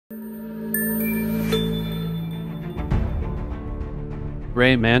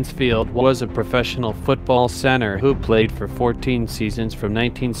Ray Mansfield was a professional football center who played for 14 seasons from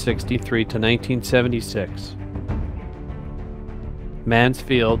 1963 to 1976.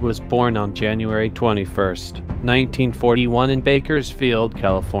 Mansfield was born on January 21, 1941 in Bakersfield,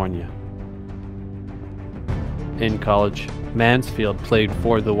 California. In college, Mansfield played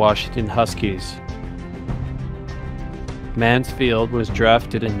for the Washington Huskies. Mansfield was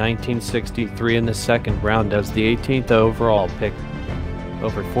drafted in 1963 in the second round as the 18th overall pick.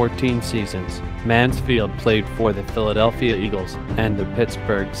 Over 14 seasons, Mansfield played for the Philadelphia Eagles and the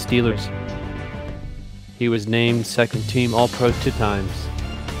Pittsburgh Steelers. He was named second-team All-Pro 2 times.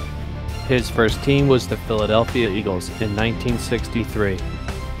 His first team was the Philadelphia Eagles in 1963.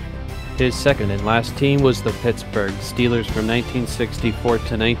 His second and last team was the Pittsburgh Steelers from 1964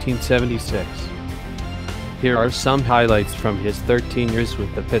 to 1976. Here are some highlights from his 13 years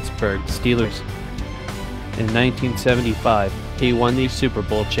with the Pittsburgh Steelers. In 1975, he won the Super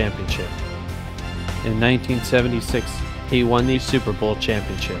Bowl championship. In 1976, he won the Super Bowl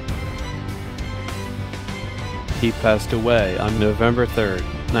championship. He passed away on November 3,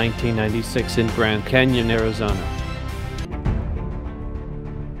 1996 in Grand Canyon, Arizona.